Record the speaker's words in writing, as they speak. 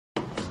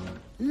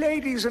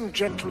Ladies and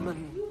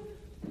gentlemen,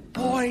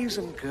 boys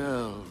and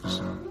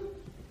girls.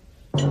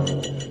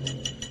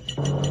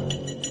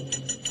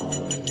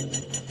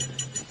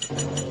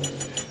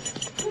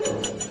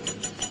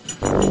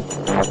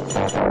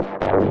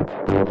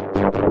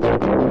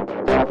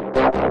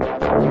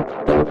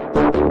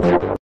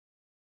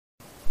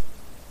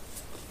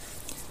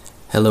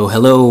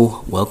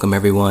 Hello, welcome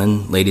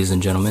everyone, ladies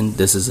and gentlemen.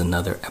 This is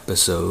another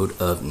episode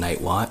of Night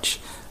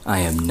Watch. I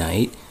am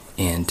Night,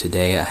 and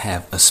today I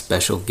have a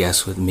special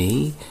guest with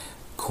me,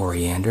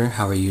 Coriander.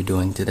 How are you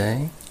doing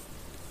today?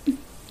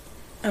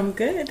 I'm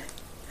good.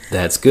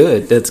 That's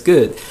good.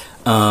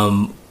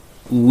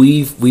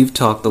 We've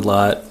talked a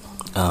lot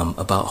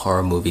about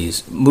horror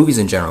movies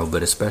in general,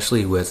 but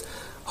especially with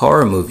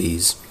horror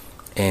movies,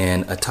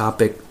 and a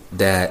topic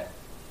that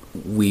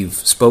we've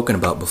spoken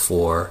about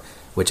before,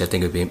 which I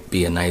think would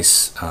be a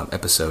nice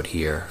episode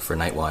here for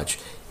Night Watch,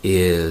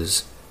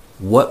 is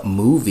what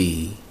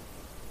movie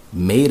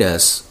made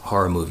us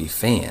horror movie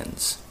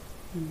fans.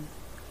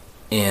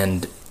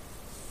 And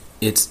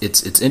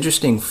it's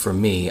interesting for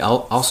me.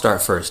 I'll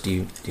start first. Do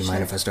you Sure.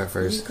 mind if I start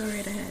first? You go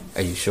right ahead.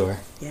 Are you sure?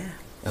 Yeah.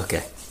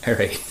 Okay. All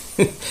right.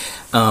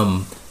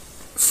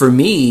 For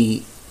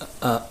me,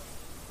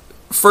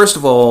 first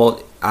of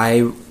all,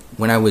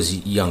 when I was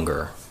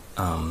younger,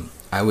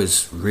 I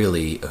was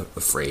really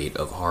afraid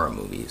of horror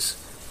movies,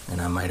 and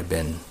I might have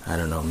been, I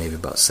don't know, maybe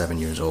about 7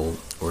 years old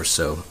or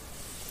so.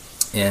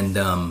 And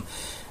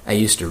I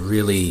used to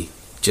really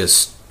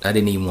I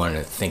didn't even want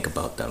to think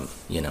about them,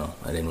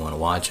 I didn't want to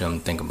watch them,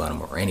 think about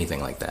them, or anything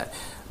like that.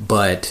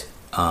 But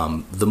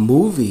the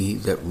movie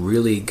that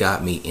really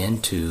got me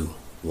into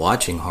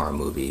watching horror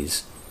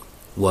movies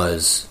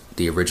was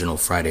the original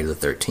Friday the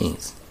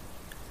 13th.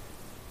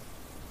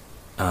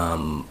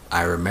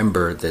 I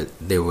remember that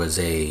there was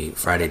a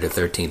Friday the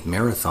 13th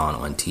marathon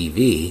on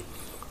TV,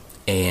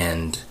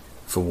 and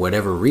for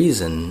whatever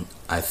reason,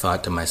 I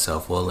thought to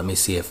myself, well, let me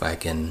see if I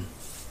can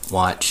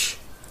watch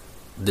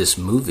this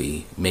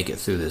movie, make it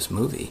through this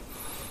movie.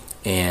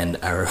 And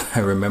I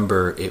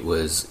remember it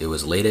was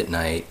late at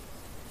night,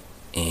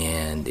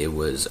 and it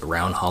was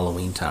around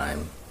Halloween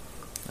time.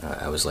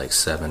 I was like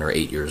 7 or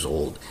 8 years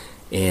old,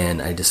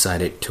 and I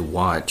decided to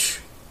watch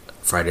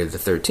Friday the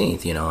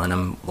 13th, and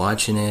I'm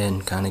watching it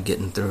and kind of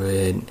getting through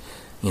it,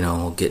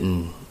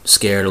 getting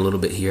scared a little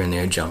bit here and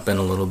there, jumping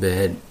a little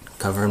bit,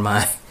 covering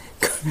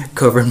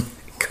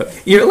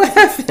you're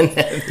laughing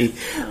at me,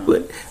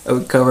 but I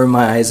would cover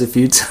my eyes a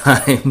few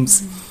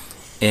times,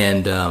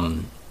 and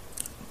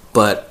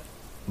but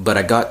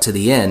I got to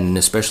the end, and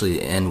especially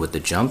the end with the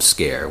jump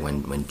scare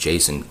when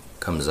Jason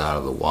comes out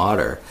of the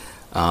water.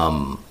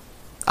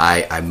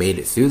 I made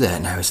it through that,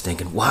 and I was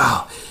thinking,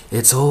 wow,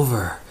 it's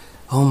over.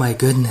 Oh my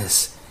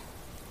goodness,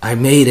 I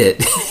made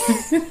it.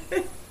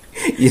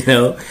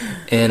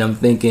 And I'm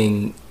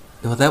thinking,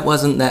 well, that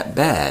wasn't that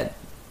bad.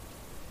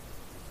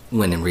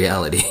 When in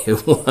reality,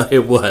 it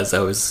was. I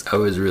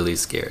was really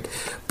scared,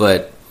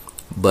 but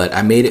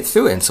I made it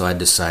through it, and so I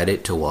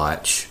decided to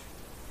watch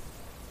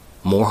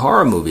more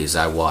horror movies.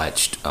 I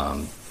watched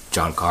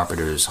John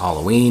Carpenter's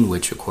Halloween,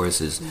 which of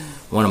course is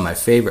one of my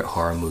favorite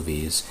horror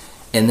movies.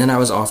 And then I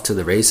was off to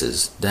the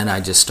races. Then I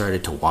just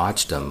started to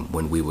watch them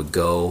when we would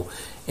go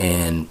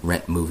and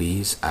rent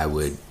movies. I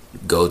would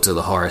go to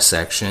the horror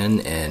section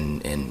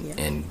and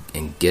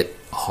get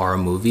a horror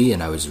movie,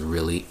 and I was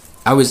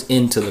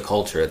into the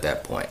culture at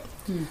that point.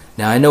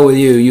 Now I know with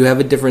you have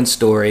a different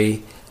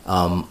story.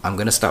 I'm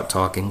gonna stop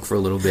talking for a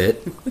little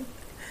bit,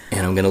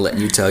 and I'm gonna let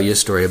you tell your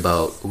story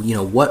about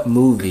what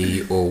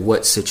movie or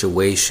what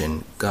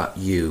situation got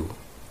you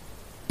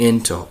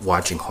into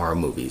watching horror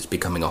movies,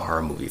 becoming a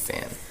horror movie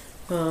fan.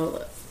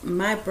 Well,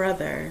 my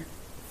brother,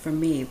 for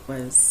me,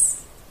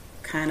 was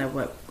kind of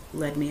what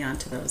led me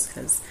onto those,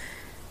 because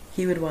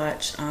he would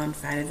watch on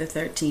Friday the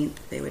 13th.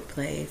 They would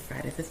play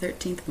Friday the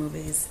 13th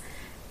movies,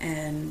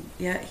 and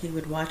he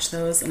would watch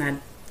those, and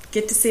I'd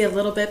get to see a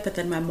little bit, but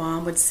then my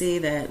mom would see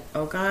that,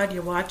 oh God,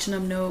 you're watching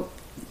them, nope,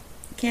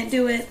 can't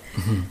do it.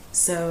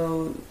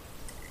 So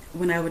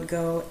when I would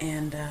go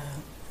and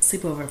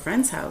sleep over a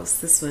friend's house,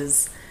 this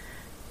was,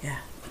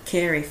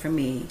 Carrie, for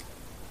me,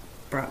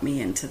 brought me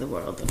into the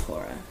world of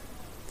horror.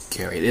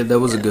 Carrie, that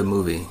was a good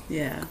movie.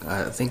 Yeah.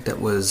 I think that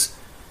was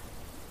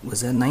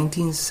that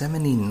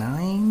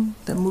 1979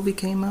 that movie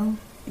came out?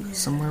 Yeah.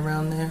 Somewhere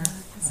around there?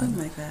 Something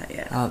like that,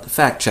 yeah.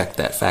 Fact check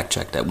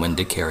that. When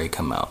did Carrie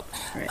come out?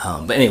 Right.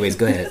 But anyways,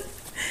 go ahead.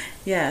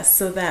 Yeah,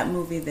 so that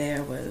movie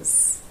there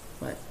was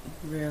what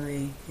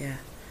really, I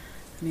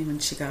mean, when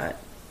she got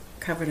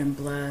covered in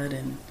blood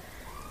and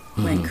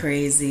went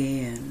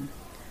crazy, and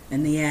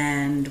in the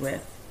end,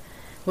 with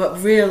what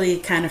really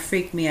kind of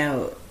freaked me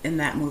out in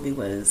that movie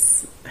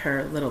was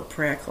her little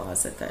prayer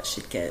closet that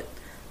she'd get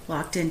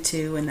locked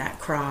into, and that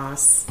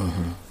cross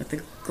with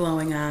the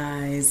glowing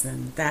eyes,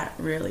 and that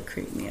really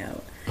creeped me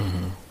out.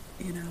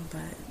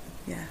 But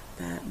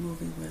that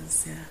movie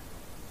was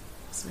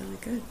really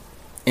good.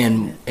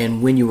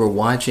 And when you were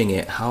watching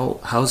it,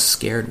 how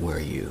scared were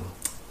you?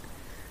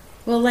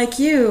 Well, like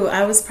you,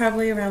 I was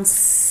probably around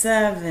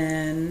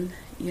 7,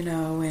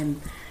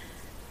 and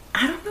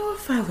I don't know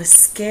if I was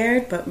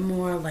scared, but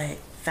more like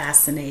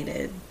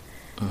fascinated.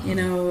 You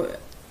know,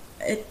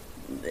 it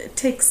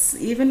takes,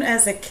 even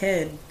as a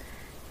kid,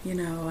 you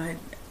know,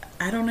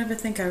 I don't ever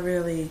think I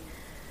really,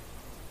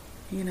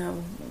 you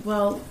know,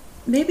 well,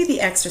 maybe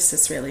The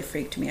Exorcist really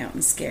freaked me out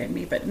and scared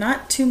me, but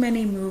not too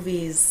many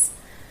movies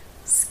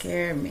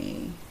scare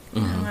me.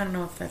 You know, I don't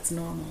know if that's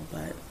normal,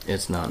 but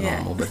it's not yeah.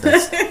 normal, but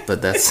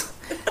that's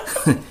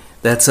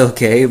that's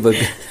okay. But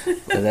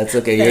that's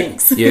okay.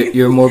 Thanks.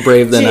 You're more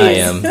brave than I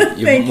am.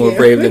 You're Thank more you.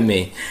 brave than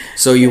me.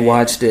 So you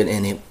watched it,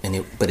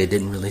 but it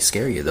didn't really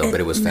scare you though. But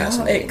it was No,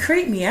 fascinating. it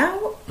creeped me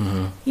out,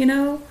 you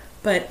know,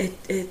 but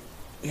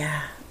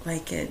yeah,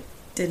 like it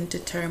didn't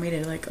deter me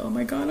to like, oh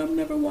my God, I'm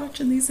never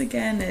watching these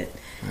again.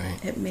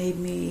 It made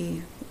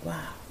me,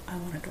 wow, I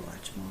wanted to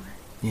watch more.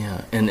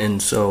 Yeah,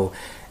 and so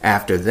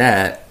after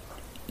that,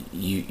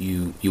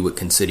 you would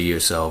consider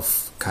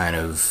yourself kind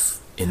of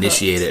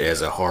initiated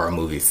as a horror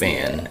movie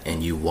fan,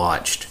 and you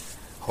watched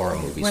horror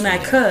movies When from I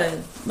there.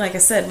 could, like I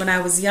said, when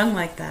I was young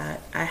like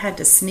that, I had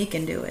to sneak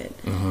into it,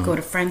 go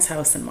to friends'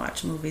 house and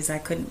watch movies. I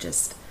couldn't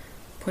just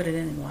put it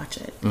in and watch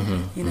it.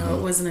 You know,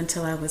 it wasn't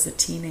until I was a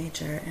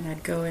teenager and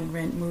I'd go and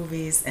rent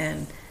movies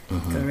and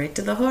go right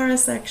to the horror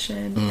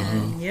section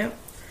and do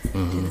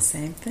the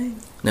same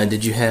thing. Now,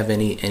 did you have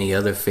any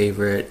other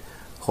favorite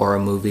horror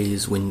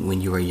movies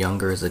when you were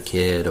younger as a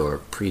kid or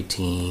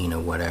preteen or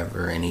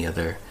whatever? Any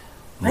other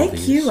movies?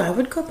 Like you, I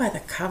would go by the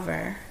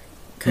cover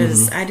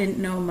because I didn't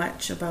know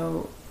much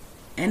about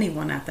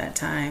anyone at that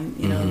time,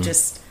 you know,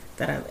 just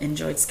that I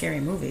enjoyed scary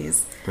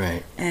movies.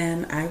 Right.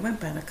 And I went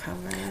by the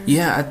cover.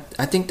 Yeah,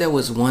 I think that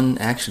was one.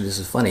 Actually, this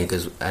is funny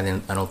because I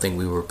don't think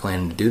we were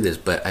planning to do this,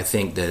 but I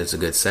think that it's a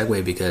good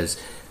segue because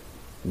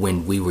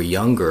when we were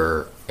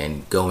younger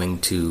and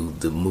going to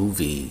the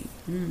movie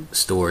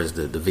stores,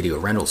 the video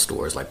rental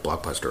stores like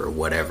Blockbuster or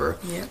whatever,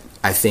 Yep.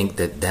 I think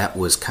that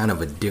was kind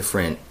of a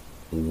different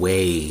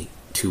way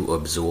to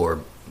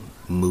absorb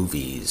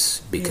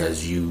movies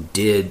because you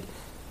did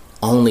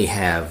only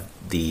have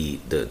the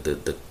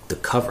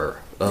cover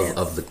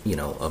of the, you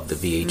know, of the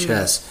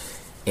VHS,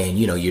 and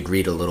you know, you'd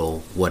read a little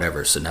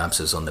whatever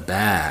synopsis on the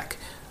back,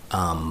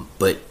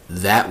 but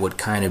that would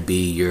kind of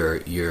be your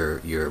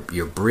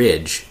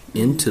bridge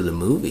into the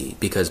movie,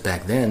 because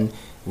back then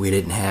we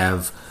didn't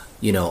have,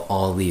 you know,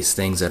 all these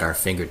things at our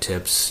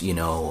fingertips, you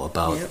know,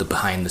 about the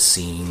behind the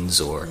scenes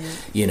or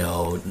you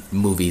know,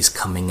 movies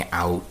coming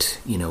out.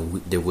 You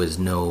know, there was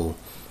no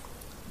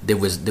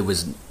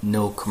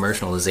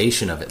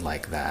commercialization of it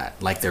like that,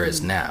 like there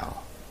is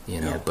now, you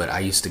know. But I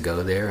used to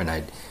go there and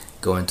I'd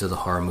go into the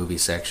horror movie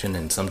section,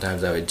 and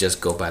sometimes I would just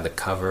go by the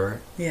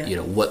cover, you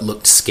know, what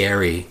looked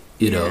scary,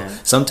 you know.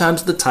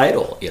 Sometimes the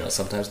title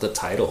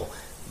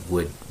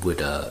would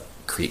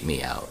creep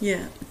me out.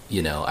 Yeah.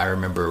 You know, I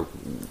remember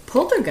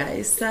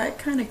Poltergeist, that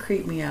kind of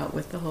creeped me out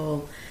with the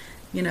whole,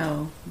 you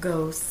know,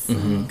 ghosts,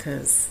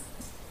 because,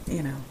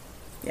 you know,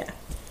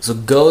 so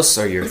ghosts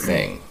are your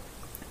thing.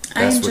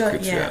 That's I enjoy, what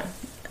creeps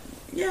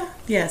you out.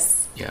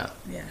 Yes. Yeah.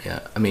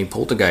 I mean,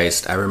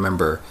 Poltergeist, I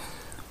remember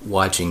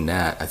watching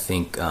that. I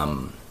think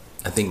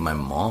my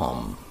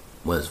mom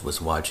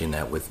was watching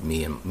that with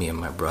me and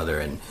my brother,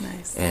 and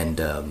Nice. and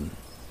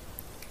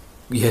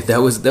yeah,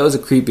 that was a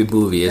creepy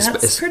movie.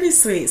 That's pretty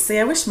sweet. See,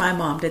 I wish my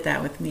mom did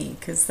that with me,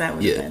 because that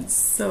would have been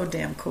so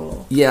damn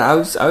cool. Yeah, I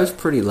was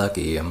pretty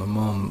lucky. And my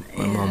mom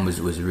was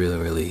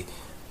really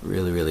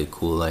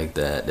cool like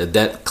that.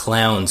 That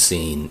clown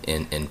scene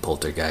in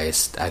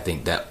Poltergeist, I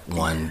think that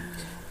one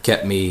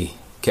kept me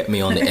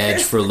on the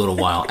edge for a little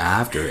while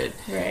after it.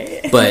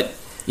 Right. But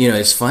you know,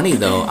 it's funny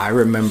though. I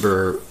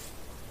remember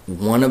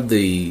one of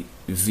the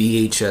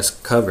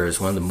VHS covers,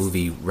 one of the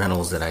movie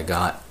rentals that I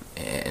got,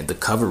 and the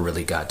cover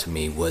really got to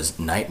me, was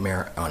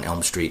Nightmare on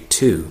Elm Street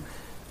 2,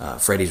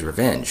 Freddy's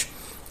Revenge.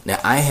 Now,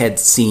 I had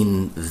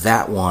seen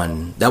that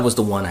one. That was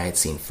the one I had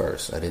seen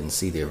first. I didn't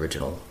see the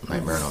original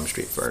Nightmare on Elm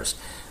Street first.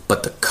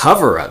 But the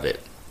cover of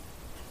it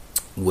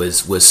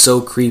was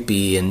so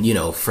creepy, and you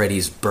know,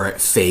 Freddy's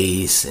burnt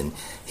face, and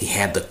he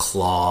had the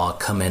claw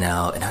coming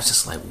out, and I was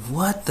just like,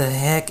 what the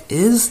heck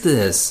is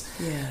this?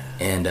 Yeah.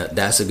 And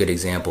that's a good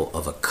example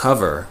of a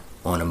cover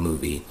on a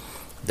movie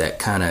that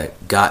kind of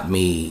got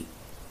me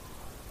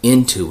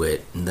into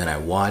it, and then I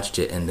watched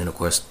it, and then of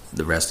course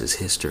the rest is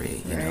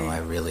history. You know, I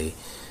really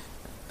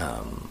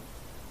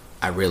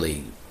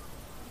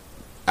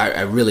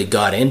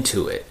got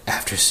into it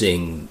after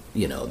seeing,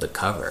 you know, the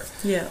cover.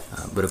 Yeah.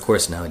 But of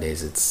course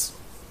nowadays it's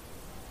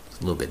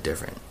a little bit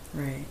different,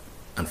 Right.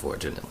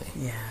 unfortunately.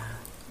 Yeah.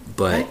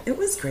 But It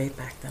was great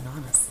back then,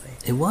 honestly.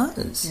 it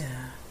was.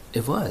 Yeah.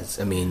 It was.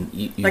 I mean,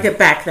 you Like it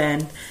back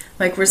then.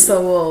 Like we're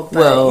so old, but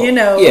well, you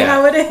know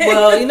how it is.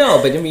 Well, you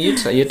know, but I mean, you're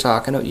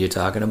talking about you know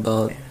talking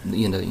about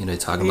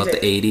the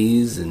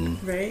 '80s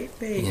and right?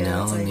 There you you go. know,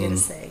 That's all I you mean,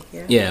 gotta say.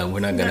 Yeah. yeah, we're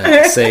not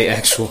gonna say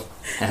actual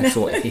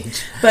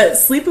age. But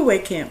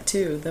Sleepaway Camp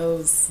too.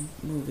 Those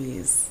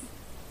movies,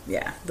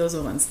 yeah, those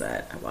are ones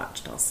that I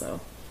watched also.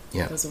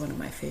 Yeah. Those are one of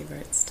my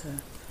favorites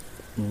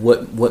too.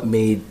 What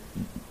made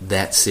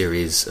that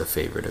series a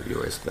favorite of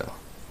yours, though?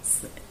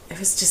 It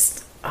was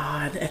just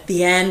odd. At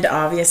the end,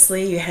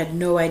 obviously, you had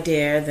no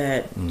idea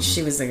that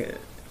she was a.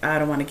 I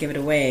don't want to give it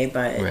away,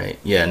 but Right.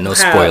 Yeah. No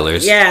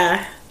spoilers.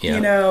 Yeah. Yeah.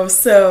 You know.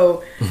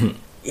 So.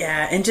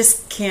 Yeah, and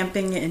just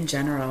camping in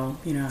general.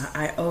 You know,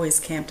 I always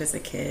camped as a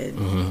kid.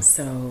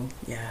 So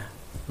yeah,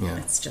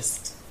 it's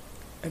just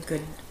a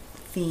good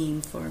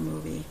theme for a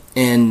movie.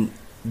 And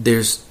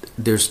there's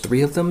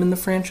 3 of them in the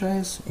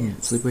franchise.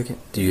 Yes. Sleepaway Camp.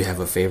 Do you have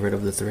a favorite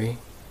of the 3?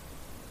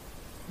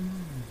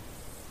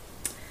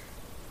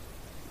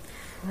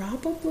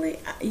 Probably,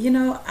 you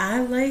know, I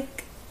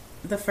like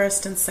the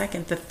first and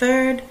second. The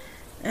third,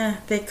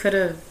 they could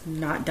have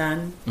not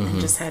done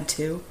and just had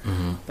 2.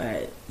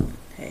 But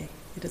hey,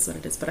 it is what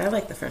it is. But I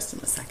like the first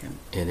and the second.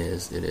 It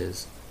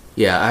is.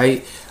 Yeah,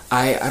 I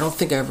don't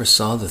think I ever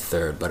saw the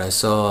third, but I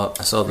saw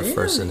the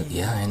first and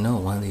yeah, I know,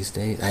 one of these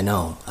days. I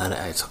know.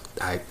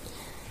 I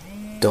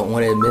don't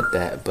want to admit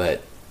that,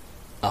 but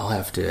I'll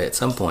have to at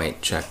some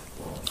point check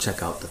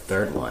out the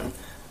third one.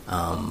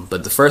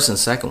 But the first and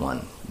second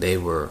one, they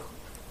were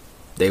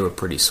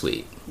pretty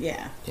sweet.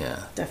 Yeah.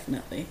 Yeah.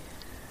 Definitely.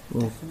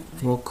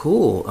 Well,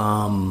 cool.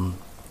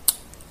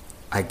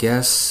 I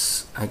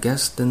guess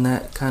then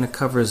that kind of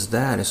covers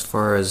that as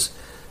far as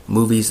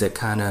movies that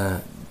kind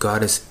of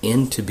got us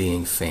into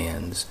being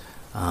fans.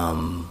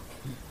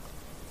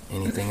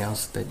 Anything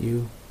else that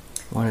you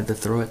wanted to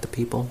throw at the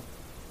people?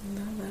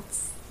 No,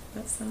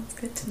 that sounds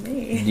good to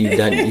me.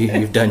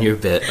 You've done your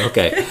bit.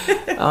 Okay.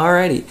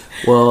 Alrighty.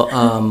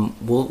 Well,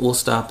 we'll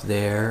stop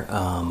there.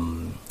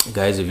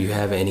 Guys, if you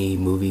have any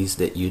movies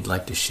that you'd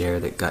like to share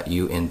that got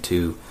you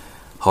into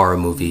horror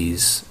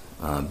movies,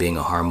 being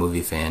a horror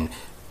movie fan,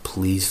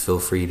 please feel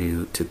free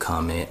to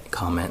comment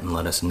and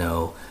let us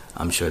know.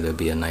 I'm sure there'll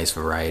be a nice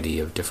variety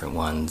of different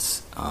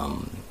ones.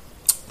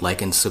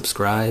 Like and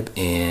subscribe,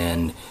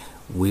 and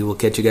we will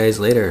catch you guys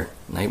later.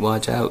 Night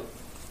watch out.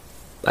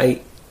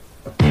 Bye.